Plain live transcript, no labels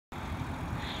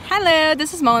Hello,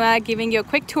 this is Mona giving you a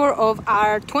quick tour of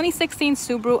our 2016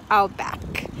 Subaru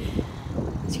Outback.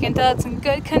 As you can tell, it's in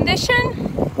good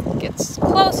condition. Gets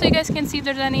close so you guys can see if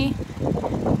there's any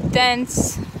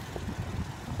dents.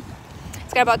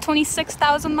 It's got about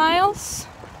 26,000 miles.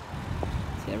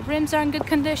 The rims are in good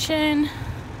condition.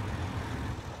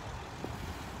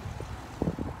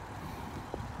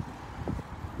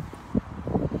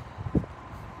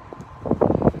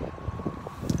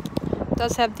 It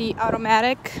does have the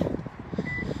automatic.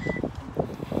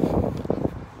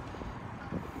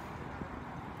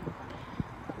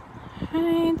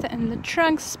 Right, and the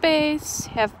trunk space,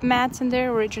 you have mats in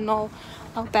there, original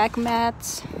Outback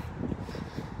mats.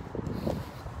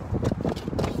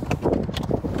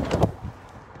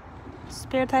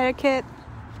 Spare tire kit.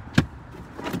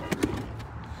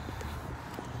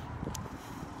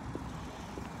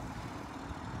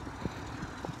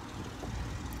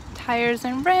 Tires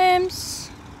and rims.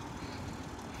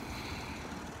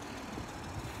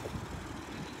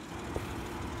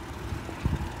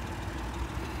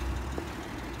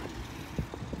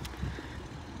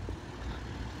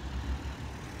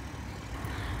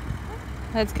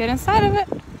 Let's get inside of it.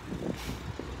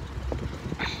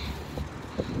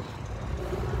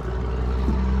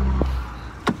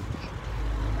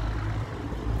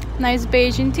 Nice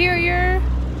beige interior.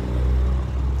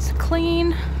 It's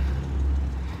clean.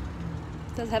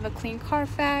 It does have a clean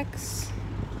Carfax.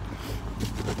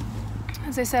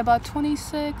 As I said, about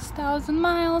 26,000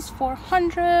 miles,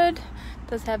 400.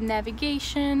 Does have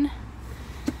navigation.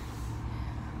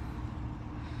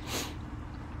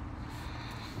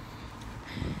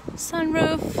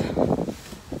 Sunroof.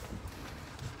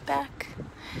 Back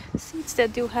seats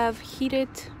that do have heated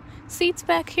seats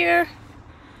back here.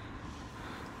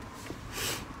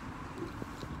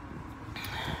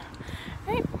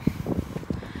 Right.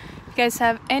 If you guys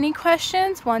have any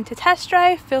questions, want to test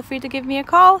drive, feel free to give me a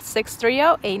call,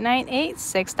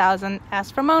 630-898-6000.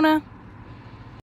 Ask for Mona.